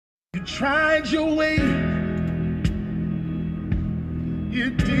tried your way,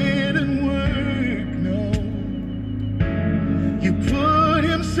 it didn't work, no. You put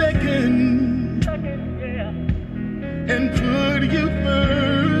him second and put you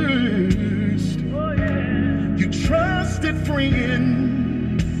first. You trusted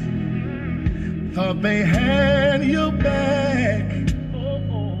friends, thought they had your back,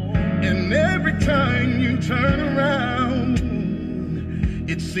 and every time you turn around,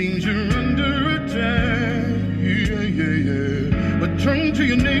 it seems you're under attack. But turn to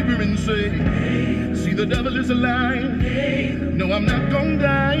your neighbor and say, see, the devil is a lie. No, I'm not gonna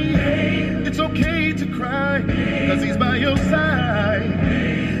die. It's okay to cry, cause he's by your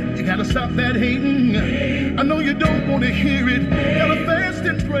side. You gotta stop that hating. I know you don't want to hear it. Gotta fast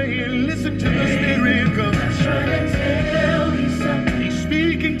and pray and listen to the Spirit, cause I'm trying to tell you something. He's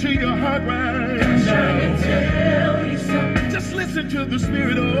speaking to your heart right now. I'm trying to tell you something. Just listen to the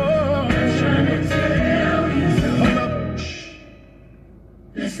Spirit. Oh, I'm trying to tell you something. Hold up. Shh.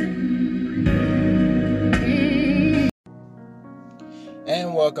 Listen.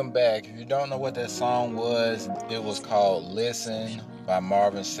 And welcome back. If you don't know what that song was, it was called Listen by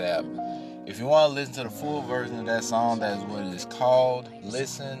Marvin Sapp. If you want to listen to the full version of that song, that is what it is called,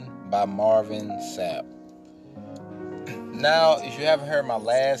 Listen by Marvin Sapp. Now, if you haven't heard my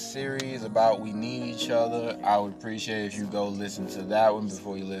last series about We Need Each Other, I would appreciate if you go listen to that one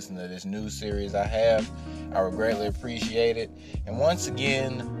before you listen to this new series I have. I would greatly appreciate it. And once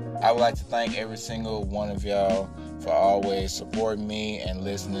again, I would like to thank every single one of y'all for always supporting me and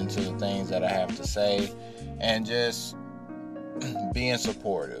listening to the things that I have to say and just being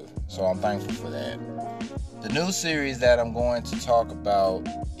supportive. So I'm thankful for that. The new series that I'm going to talk about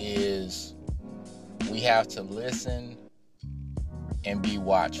is we have to listen and be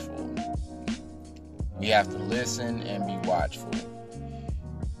watchful. We have to listen and be watchful.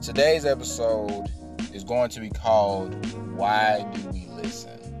 Today's episode is going to be called Why Do We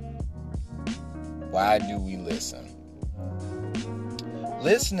Listen? Why do we listen?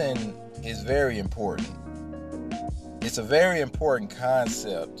 Listening is very important. It's a very important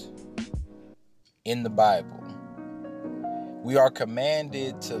concept in the Bible. We are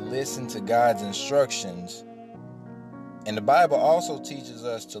commanded to listen to God's instructions, and the Bible also teaches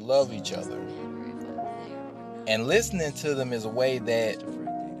us to love each other. And listening to them is a way that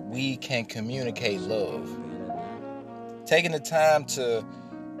we can communicate love. Taking the time to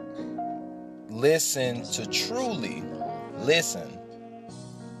listen, to truly listen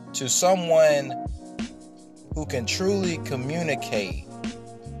to someone who can truly communicate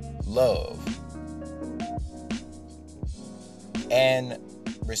love and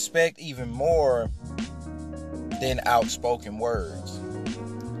respect even more than outspoken words.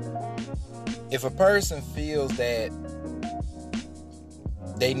 If a person feels that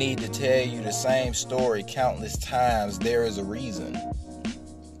they need to tell you the same story countless times, there is a reason.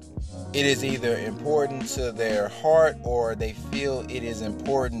 It is either important to their heart or they feel it is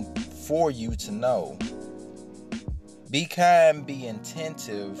important for you to know. Be kind, be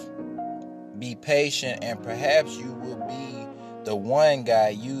attentive, be patient, and perhaps you will be the one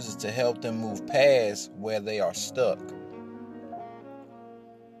God uses to help them move past where they are stuck.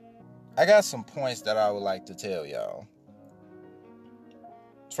 I got some points that I would like to tell y'all.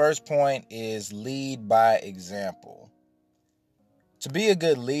 First point is lead by example. To be a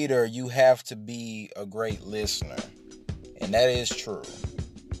good leader, you have to be a great listener. And that is true.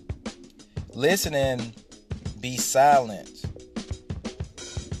 Listen and be silent.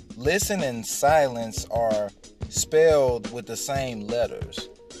 Listen and silence are spelled with the same letters.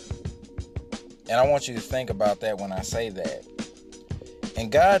 And I want you to think about that when I say that.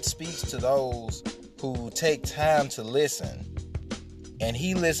 And God speaks to those who take time to listen. And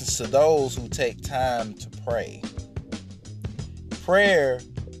He listens to those who take time to pray. Prayer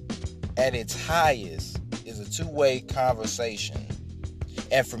at its highest is a two-way conversation.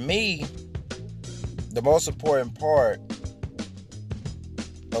 And for me, the most important part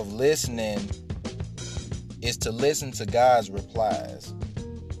of listening is to listen to God's replies.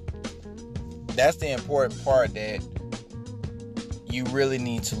 That's the important part that you really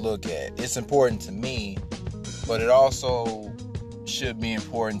need to look at. It's important to me, but it also should be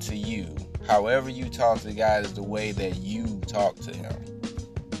important to you. However you talk to God is the way that you talk to Him.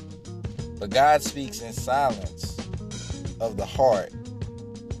 But God speaks in silence of the heart,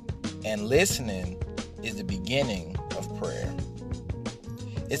 and listening is the beginning of prayer.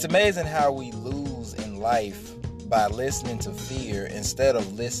 It's amazing how we lose in life by listening to fear instead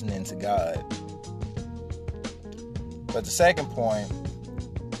of listening to God. But the second point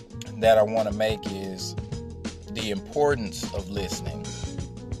that I want to make is the importance of listening.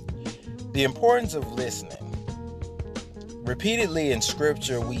 The importance of listening. Repeatedly in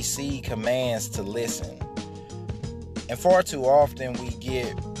Scripture, we see commands to listen. And far too often, we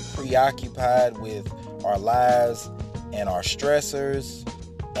get preoccupied with our lives and our stressors,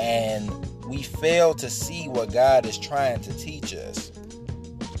 and we fail to see what God is trying to teach us.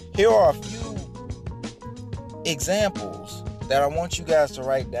 Here are a few examples that I want you guys to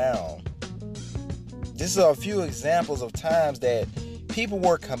write down. These are a few examples of times that people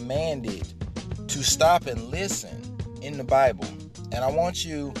were commanded to stop and listen in the Bible. And I want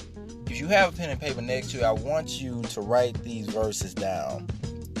you, if you have a pen and paper next to you, I want you to write these verses down.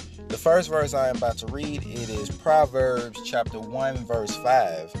 The first verse I am about to read, it is Proverbs chapter 1 verse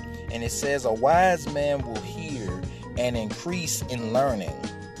 5. And it says, "A wise man will hear and increase in learning,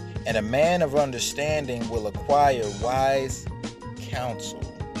 and a man of understanding will acquire wise counsel."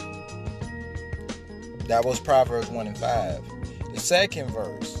 That was Proverbs 1 and 5. The second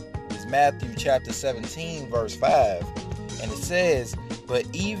verse is Matthew chapter 17 verse 5. And it says, "But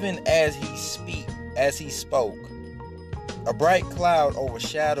even as he spoke, a bright cloud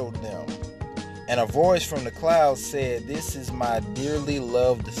overshadowed them, and a voice from the cloud said, 'This is my dearly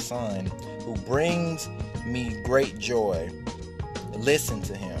loved son, who brings me great joy. Listen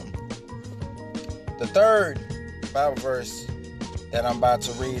to him.'" The third Bible verse that I'm about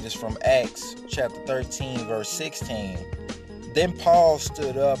to read is from Acts chapter 13 verse 16. "Then Paul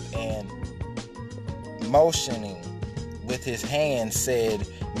stood up and, motioning with his hand, said,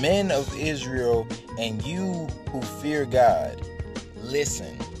 'Men of Israel, and you who fear God,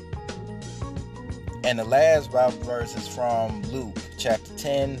 listen.'" And the last Bible verse is from Luke chapter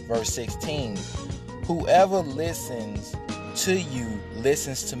 10 verse 16. "Whoever listens to you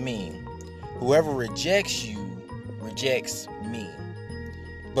listens to me. Whoever rejects you rejects me.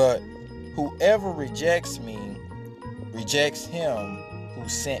 But whoever rejects me rejects him who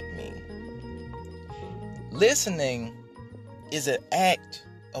sent me." Listening is an act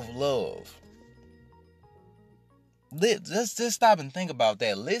of love. Let's just stop and think about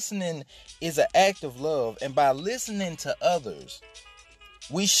that. Listening is an act of love, and by listening to others,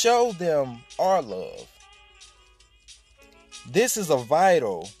 we show them our love. This is a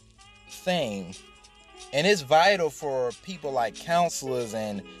vital thing, and it's vital for people like counselors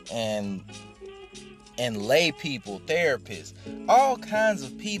and lay people, therapists, all kinds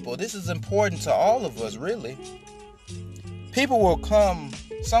of people. This is important to all of us, really.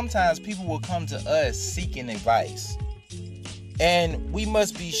 Sometimes people will come to us seeking advice, and we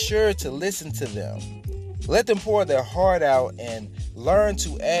must be sure to listen to them. Let them pour their heart out and learn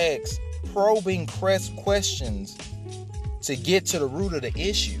to ask probing questions to get to the root of the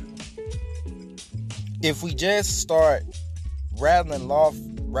issue. If we just start rattling off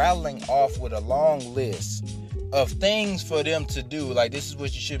with a long list of things for them to do, like this is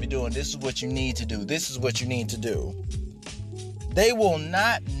what you should be doing, this is what you need to do, this is what you need to do, they will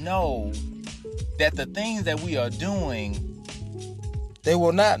not know that the things that we are doing, they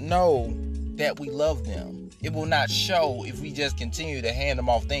will not know that we love them. It will not show if we just continue to hand them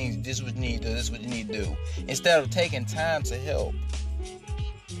off things. This is what you need to do, this is what you need to do, instead of taking time to help.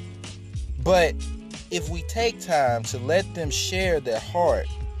 But if we take time to let them share their heart,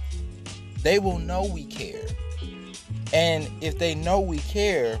 they will know we care. And if they know we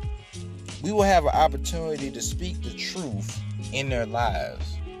care, we will have an opportunity to speak the truth in their lives.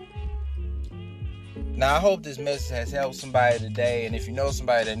 Now, I hope this message has helped somebody today. And if you know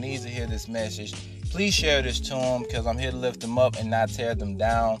somebody that needs to hear this message, please share this to them, because I'm here to lift them up and not tear them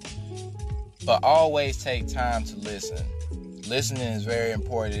down. But always take time to listen. Listening is very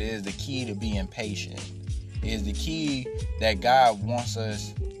important. It is the key to being patient. It is the key that God wants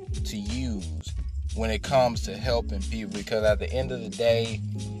us to use when it comes to helping people, because at the end of the day,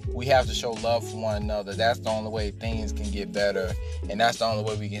 we have to show love for one another. That's the only way things can get better, and that's the only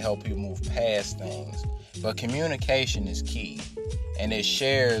way we can help people move past things. But communication is key, and it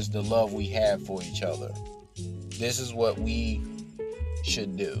shares the love we have for each other. This is what we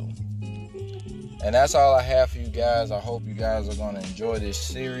should do. And that's all I have for you guys. I hope you guys are going to enjoy this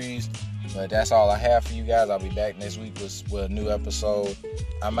series. But that's all I have for you guys. I'll be back next week with a new episode.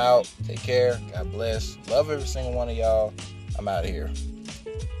 I'm out. Take care. God bless. Love every single one of y'all. I'm out of here.